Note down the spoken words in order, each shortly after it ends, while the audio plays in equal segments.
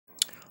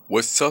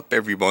What's up,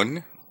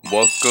 everyone?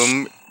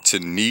 Welcome to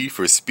Need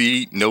for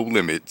Speed No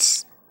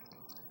Limits.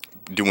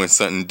 Doing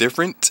something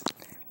different,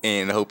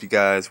 and I hope you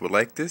guys will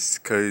like this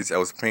because I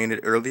was playing it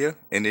earlier,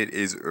 and it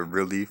is a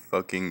really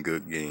fucking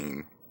good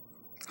game.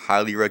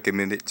 Highly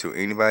recommend it to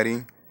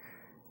anybody,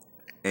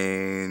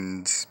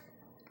 and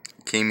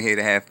came here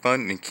to have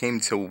fun and came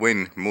to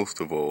win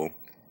most of all.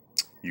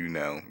 You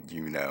know.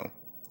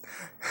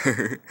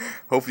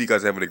 Hopefully you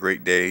guys are having a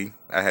great day.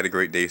 I had a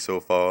great day so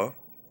far.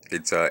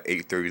 It's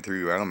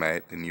 8:33 where I'm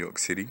at in New York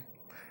City.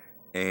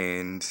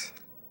 And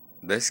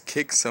let's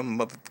kick some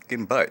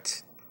motherfucking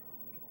butt.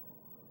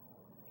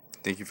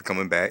 Thank you for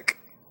coming back.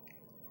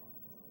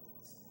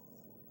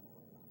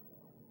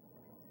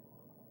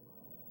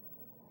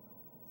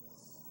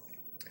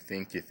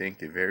 Thank you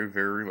very,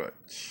 very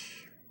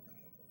much.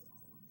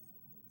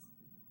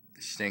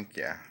 Thank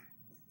ya.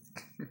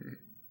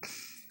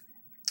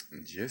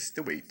 Just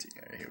waiting.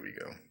 Alright, here we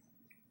go.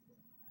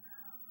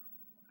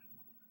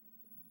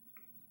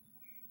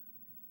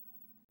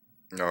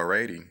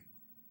 Alrighty.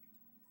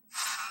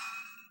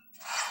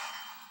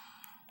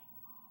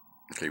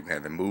 Okay, we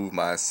had to move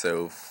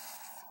myself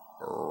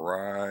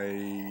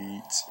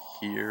right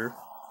here.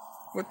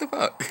 What the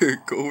fuck?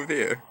 Go over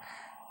there.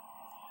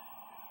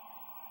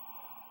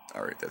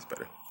 Alright, that's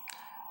better.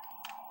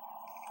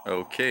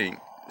 Okay,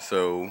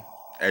 so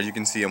as you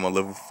can see, I'm on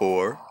level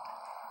 4.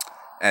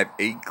 I have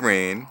 8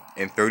 grand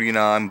and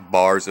 39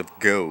 bars of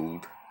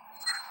gold.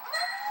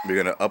 We're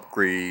gonna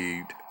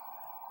upgrade,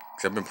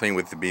 because I've been playing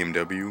with the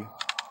BMW.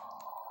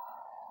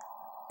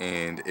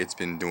 And it's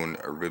been doing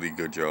a really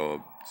good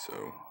job,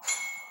 so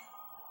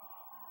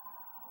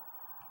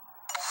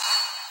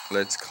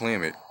let's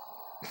claim it.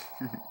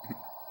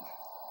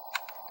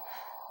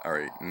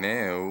 Alright,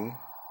 now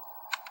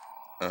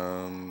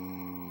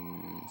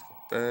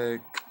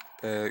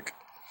back.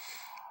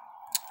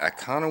 I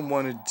kinda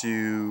wanna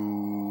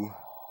do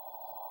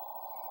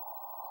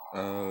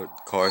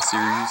car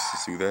series.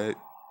 Let's do that.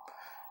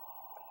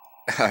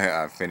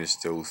 I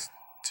finished those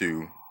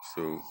 2,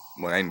 so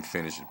well, I didn't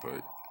finish it,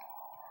 but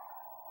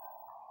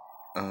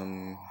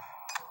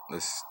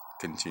let's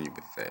continue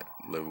with that.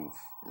 Level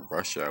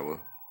rush hour.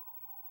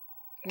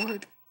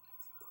 What?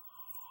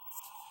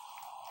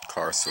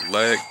 Car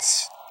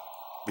select.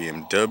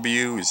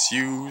 BMW is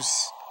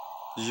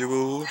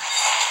usual.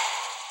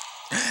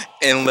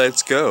 And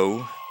let's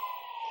go.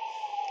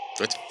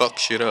 Let's fuck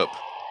shit up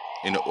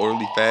in an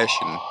orderly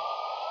fashion.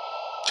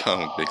 I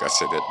don't think I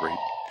said that right.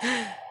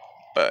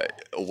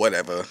 But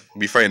whatever.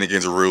 We fighting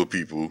against real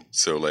people,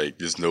 so like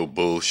there's no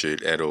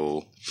bullshit at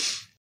all.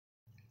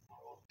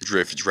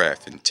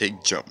 Draft and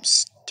take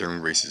jumps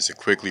during races to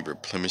quickly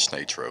replenish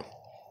nitro.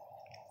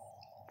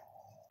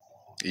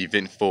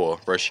 Event 4,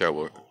 rush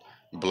hour,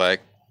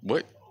 Black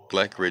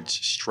Ridge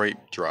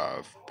Stripe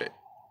Drive.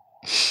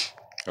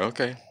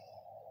 Okay.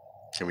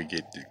 Can we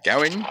get this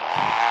going?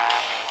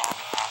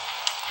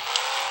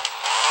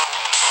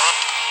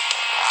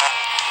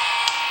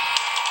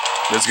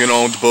 Let's get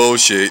on with the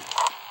bullshit.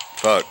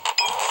 Fuck.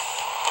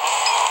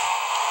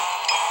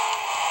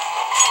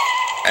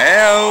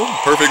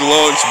 Ow! Perfect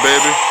launch,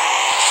 baby.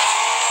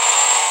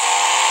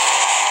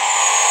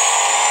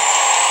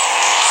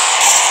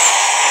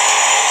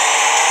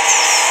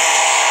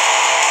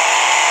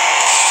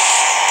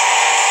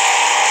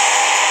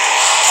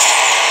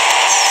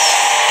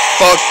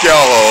 Fuck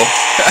y'all.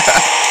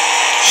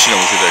 Shit,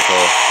 almost hit that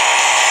car.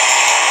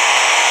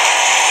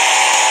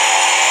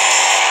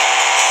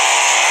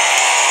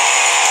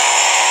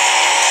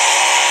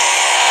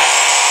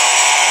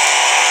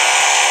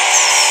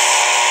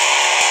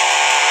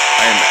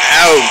 I am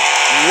out.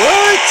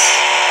 What?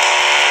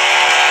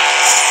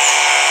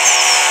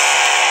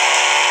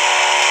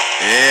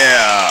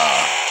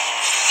 Yeah.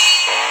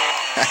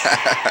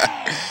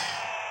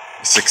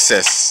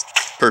 Success.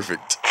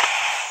 Perfect.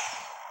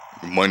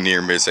 1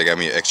 near miss, I got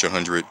me an extra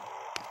 100.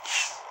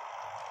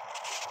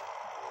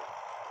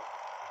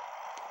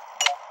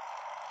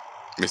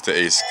 Mr.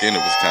 A Skinner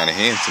was kind of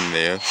handsome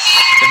there.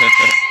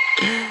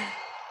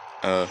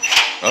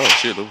 Oh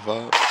shit,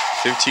 level 5.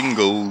 15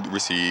 gold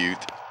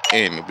received,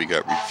 and we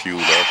got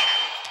refueled up.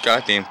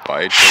 Goddamn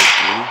fire truck,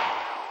 really.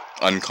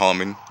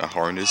 Uncommon, a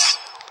harness,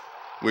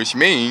 which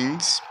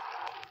means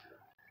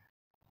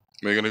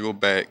we're gonna go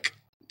back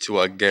to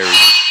our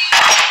garage.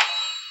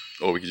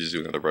 Or we can just do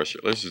another rush.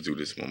 Let's just do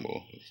this one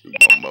more. Let's do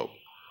one more.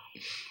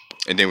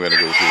 And then we're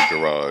gonna go to the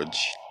garage.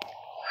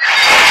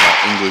 As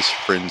my English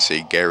friends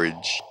say,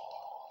 garage.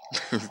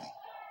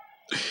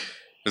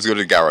 Let's go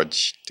to the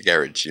garage. The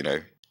garage, you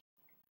know.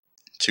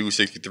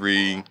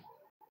 263.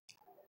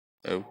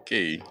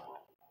 Okay.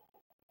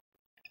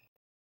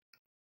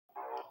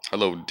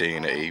 Hello,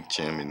 Dana, Abe,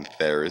 Jim, and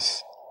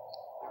Theris.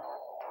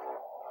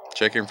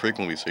 Check in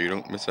frequently so you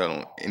don't miss out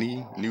on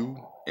any new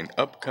and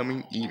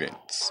upcoming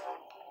events.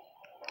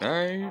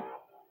 Alright.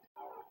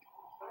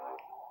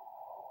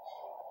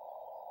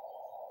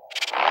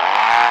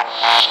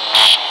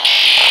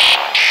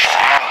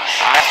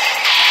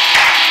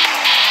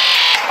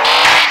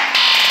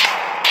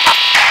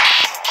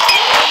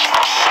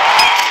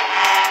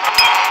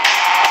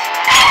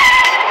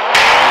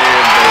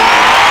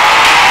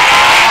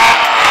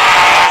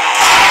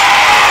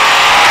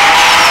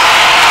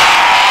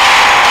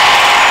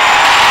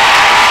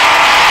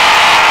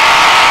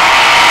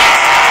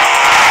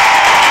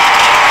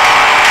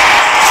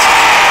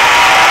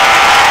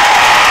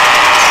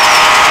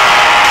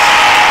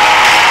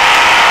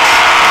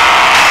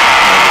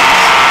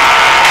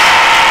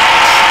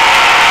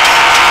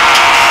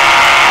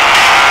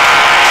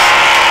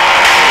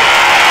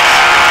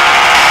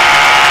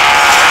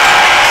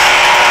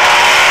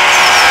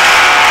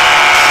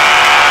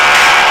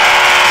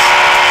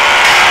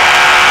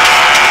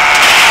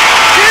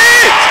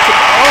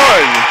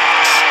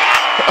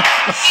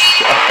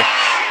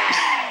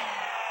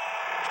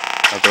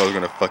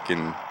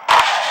 fucking,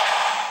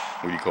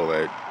 what do you call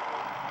that?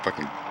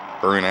 Fucking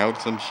burn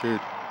out some shit?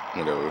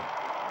 Whatever.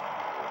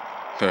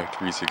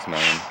 369.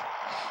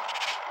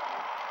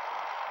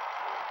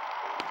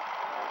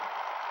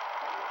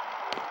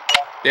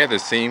 They have the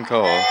same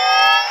car.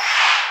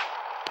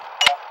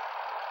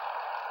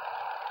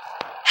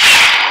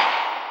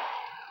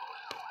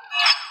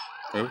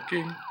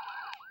 Okay.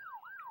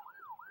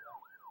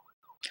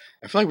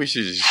 I feel like we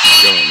should just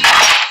keep going.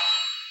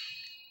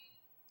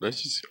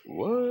 Let's just,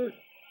 what?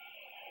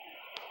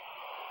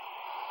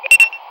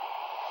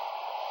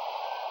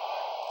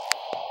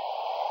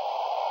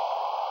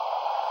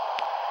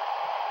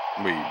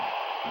 Wait,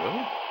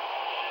 what?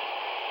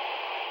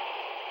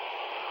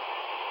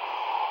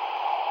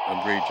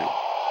 Upgrade your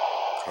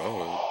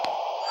car.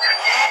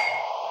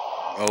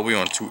 Oh, we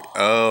on 2.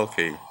 Oh,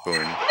 okay. Boom.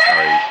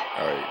 Alright.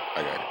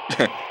 I got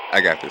it.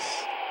 I got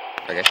this.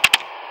 Okay.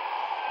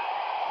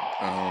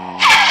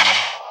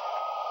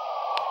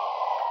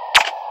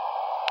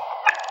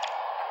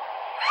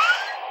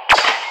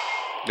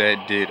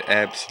 That did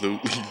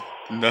absolutely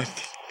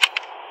nothing.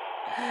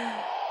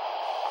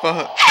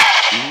 Fuck.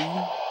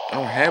 I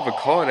don't have a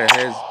car that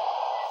has,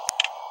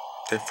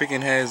 that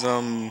freaking has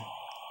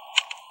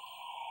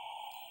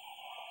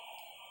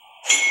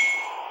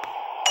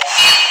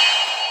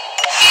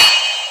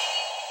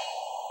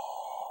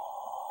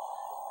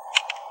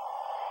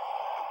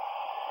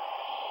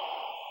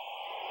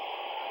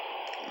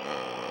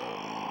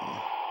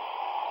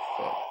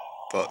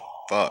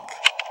fuck.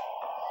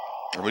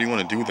 I really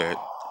want to do that.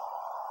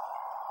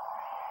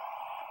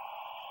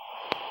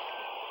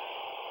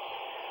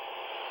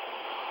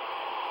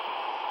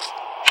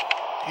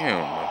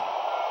 Damn.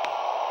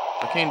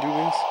 I can't do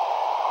this.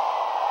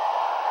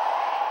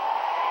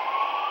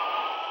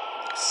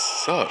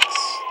 Sucks.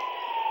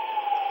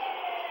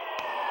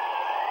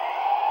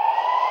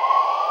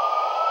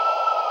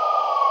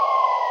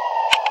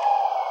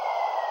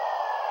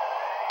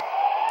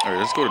 Alright,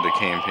 let's go to the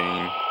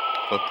campaign.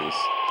 Fuck this.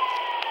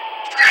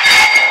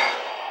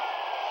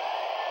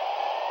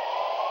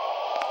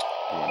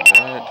 Doing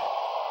that.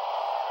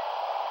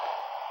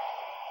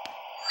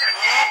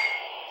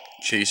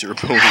 Chase your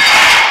opponent.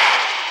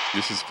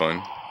 This is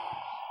fun.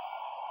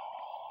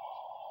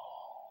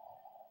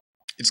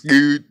 It's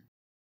good.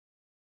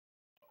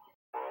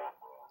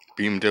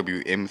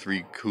 BMW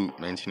M4 Coupe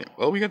 19.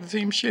 Oh, we got the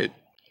same shit.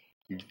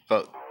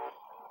 Fuck.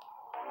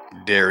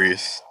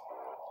 Darius.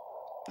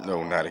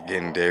 No, not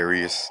again,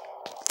 Darius.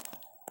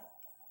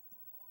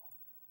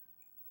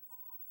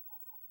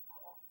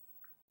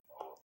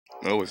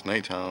 Oh, it's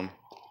nighttime.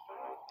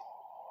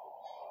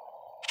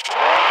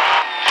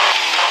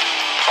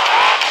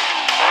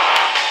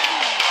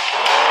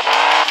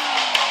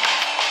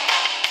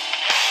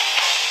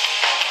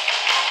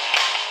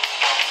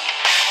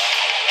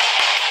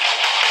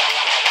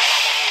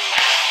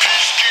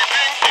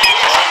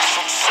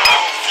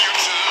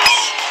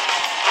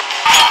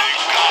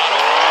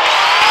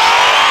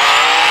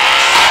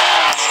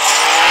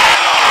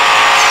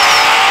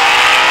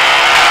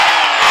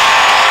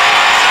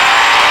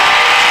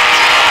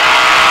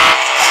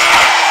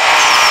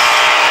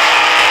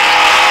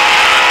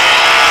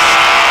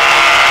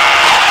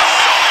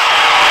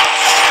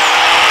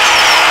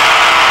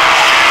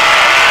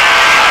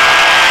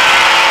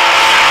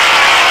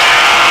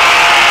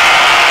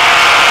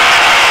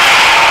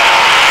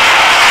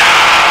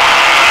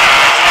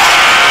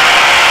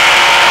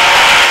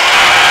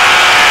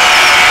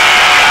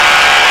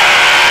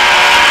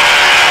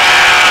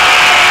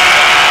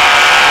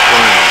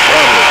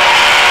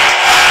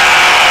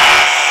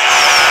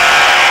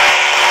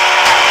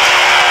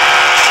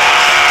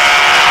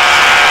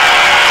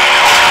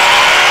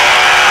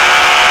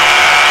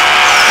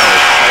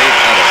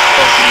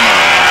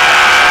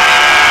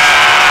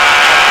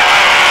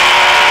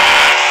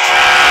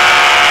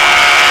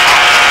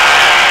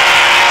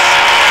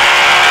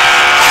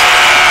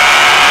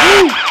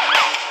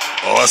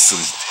 Awesome.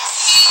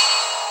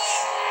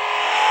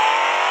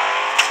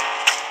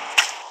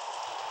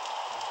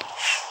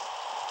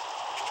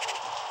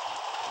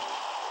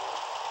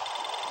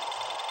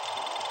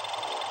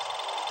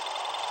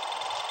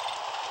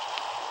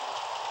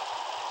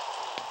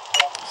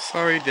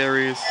 Sorry,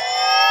 Darius.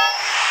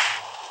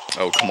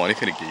 Oh, come on, they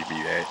could have gave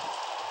me that.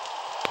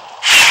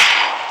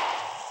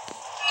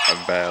 A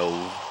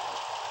valve.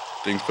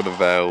 Thanks for the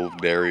valve,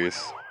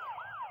 Darius.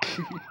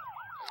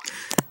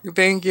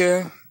 Thank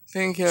you.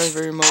 Thank you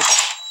very much.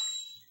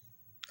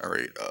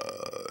 Alright,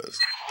 let's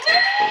go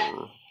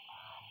for...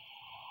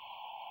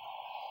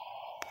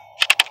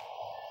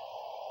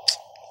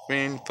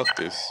 Man, fuck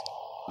this.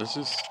 Let's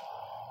just...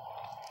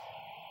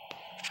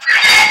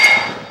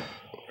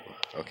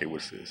 Okay,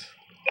 what's this?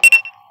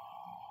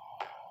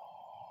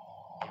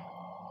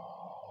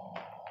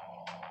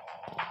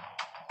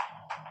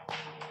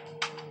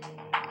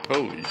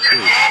 Holy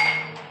shit.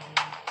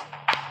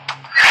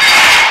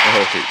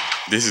 Oh, okay,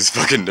 this is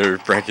fucking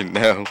nerve-wracking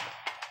now.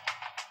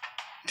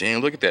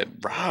 Damn, look at that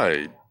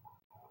ride.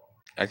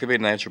 Activate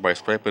Nitro by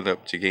swiping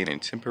up to gain a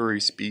temporary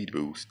speed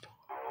boost.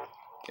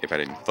 If I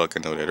didn't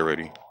fucking know that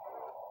already.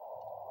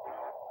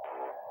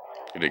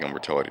 You think I'm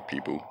retarded,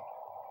 people?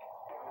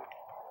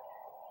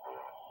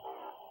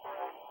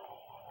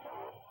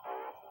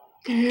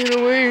 Get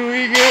away,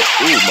 we get.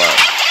 Oh my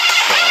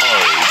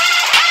god.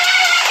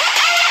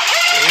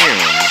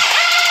 Damn.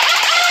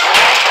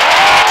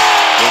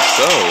 What's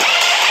up?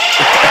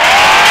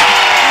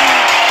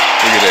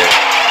 Look at that.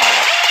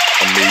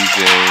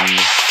 Amazing.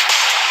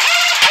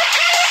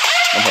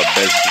 I'm her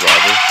best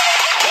driver.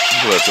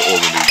 Shout out to all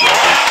the new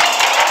drivers.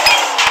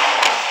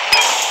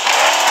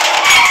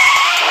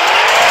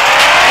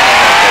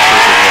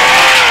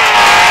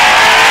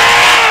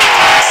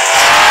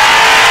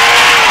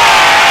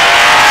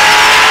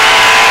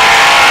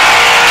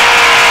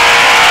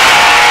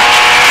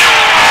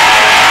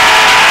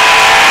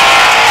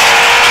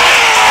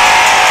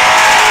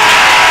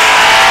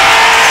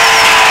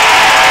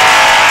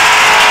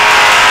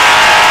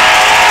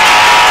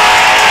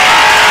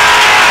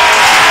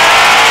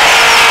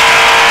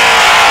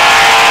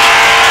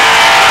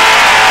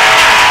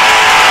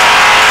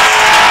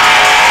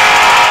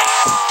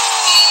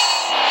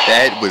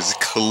 That was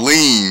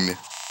clean.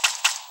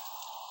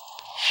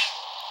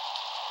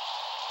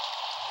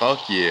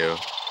 Fuck yeah.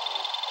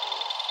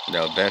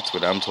 Now that's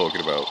what I'm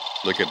talking about.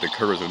 Look at the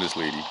curves on this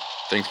lady.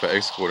 Thanks for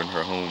escorting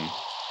her home.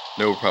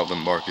 No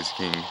problem, Marcus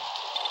King.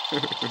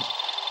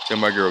 Tell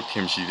my girl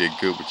Kim she did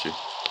good with you.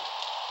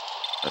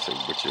 I said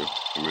with you,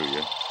 will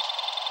ya?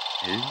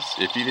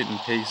 If he didn't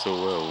pay so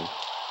well,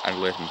 I'd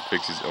let him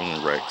fix his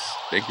own wrecks.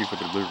 Thank you for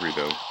the delivery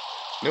though.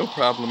 No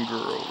problem,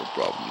 girl. No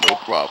problem. No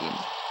problem.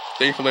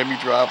 Thanks for letting me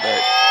drive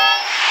that.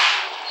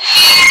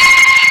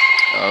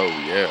 Oh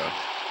yeah.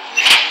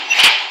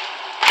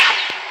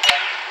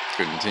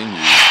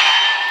 Continue.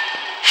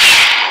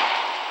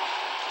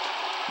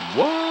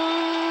 What?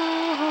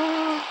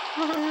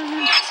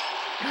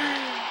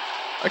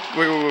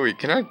 Wait.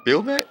 Can I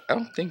build that? I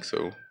don't think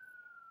so.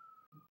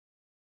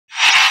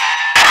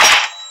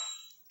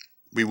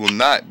 We will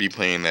not be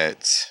playing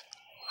that.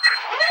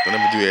 Don't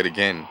ever do that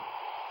again.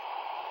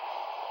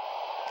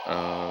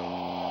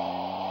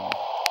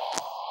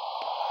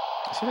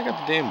 I said I got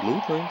the damn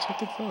blueprints. What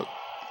the fuck?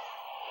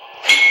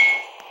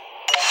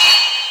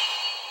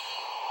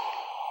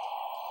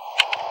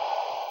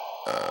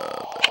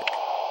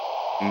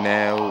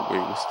 Now, wait,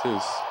 what's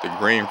this? The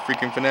grand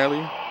freaking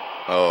finale?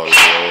 Oh,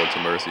 Lord to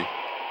mercy.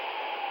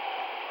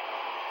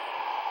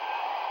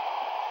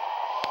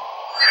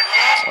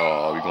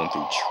 Oh, we're going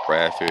through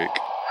traffic.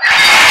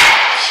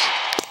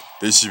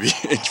 This should be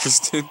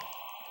interesting.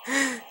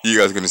 You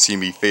guys are gonna see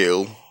me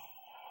fail.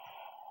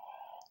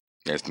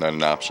 That's not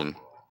an option.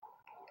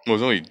 Well,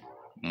 there's only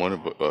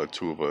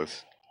two of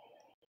us.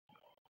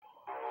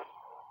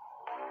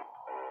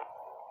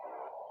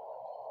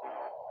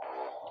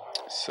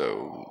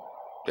 So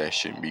that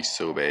shouldn't be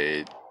so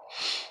bad.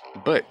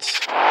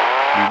 But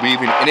we're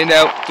weaving in and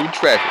out through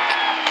traffic.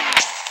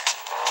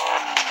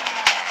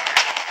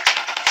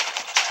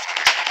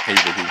 Hey,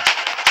 Ricky.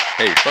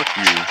 Hey, fuck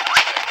you.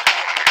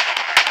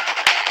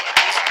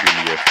 Give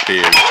me a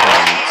fair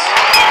chance.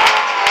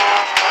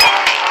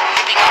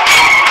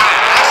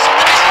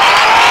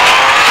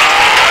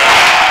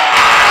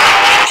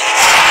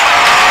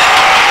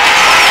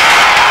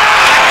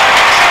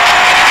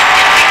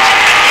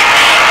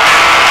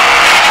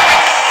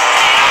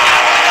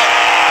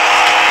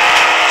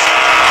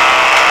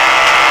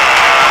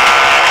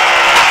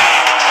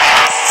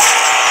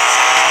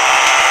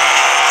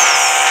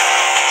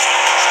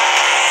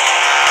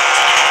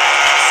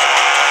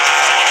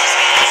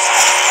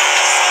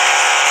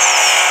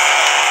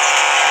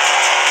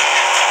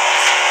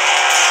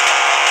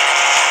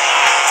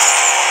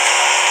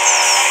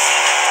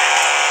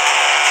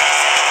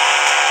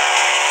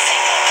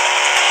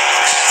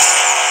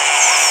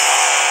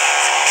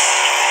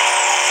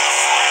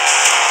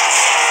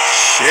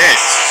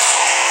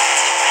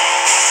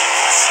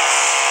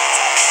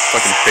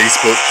 Fucking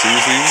Facebook,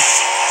 seriously?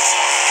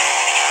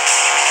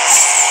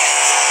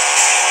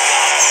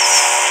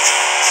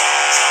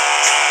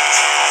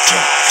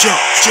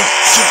 Jump.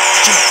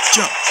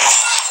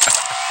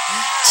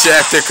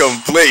 Chapter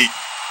complete.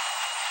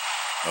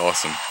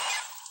 Awesome.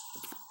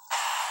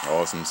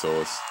 Awesome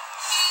sauce.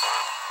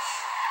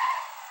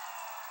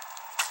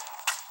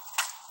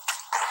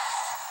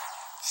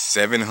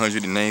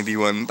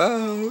 $791.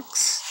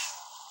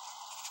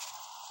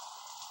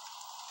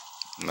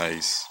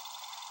 Nice.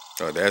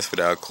 Oh, that's what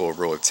I call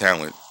raw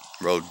talent.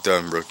 Well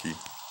done, rookie.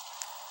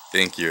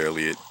 Thank you,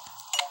 Elliot.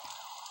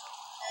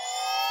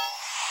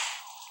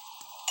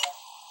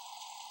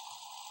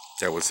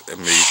 That was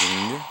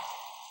amazing.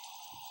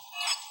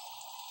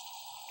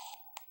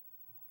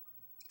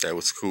 That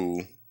was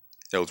cool.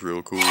 That was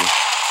real cool.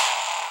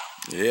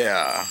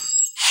 Yeah.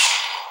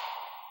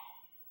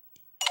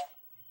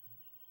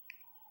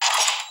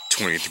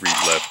 23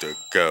 left to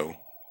go.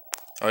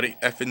 Are they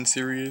effing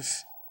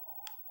serious?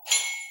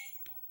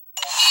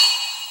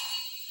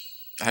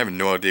 I have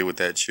no idea what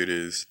that shit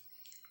is.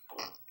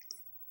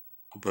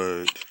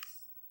 But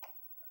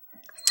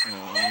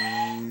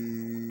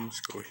let's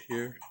go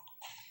here.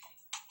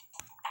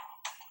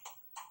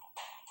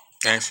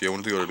 Actually, I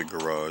want to go to the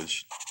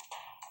garage.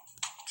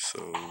 So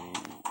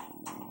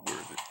where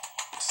is it?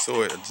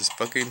 Saw it. I just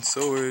fucking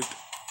saw it.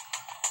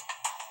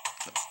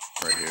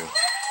 Right here.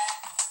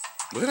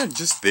 Wasn't I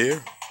just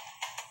there?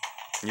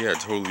 Yeah, it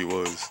totally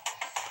was.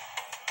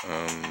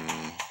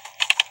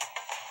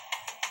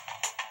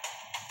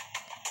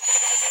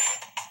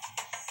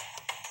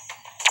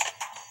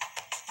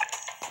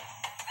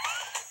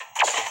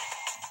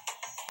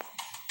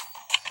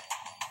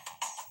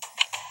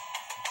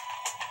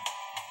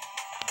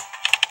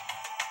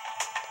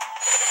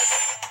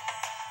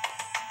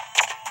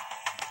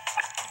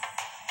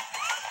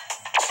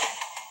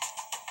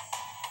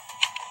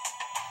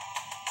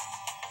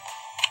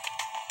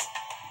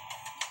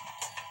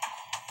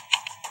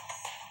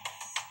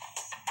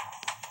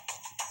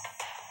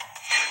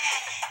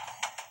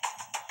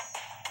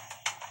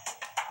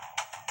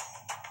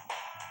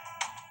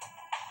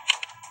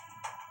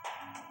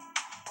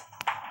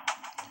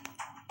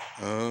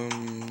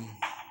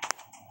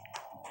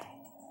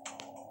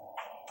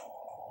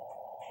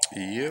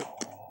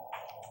 Yep.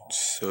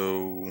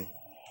 So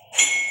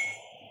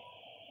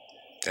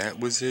that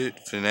was it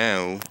for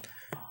now.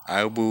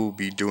 I will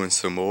be doing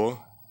some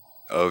more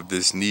of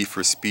this Need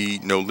for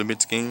Speed No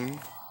Limits game,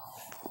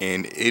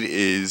 and it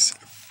is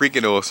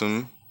freaking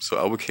awesome. So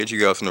I will catch you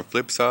guys on the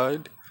flip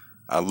side.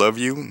 I love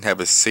you and have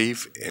a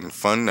safe and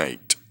fun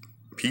night.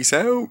 Peace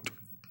out.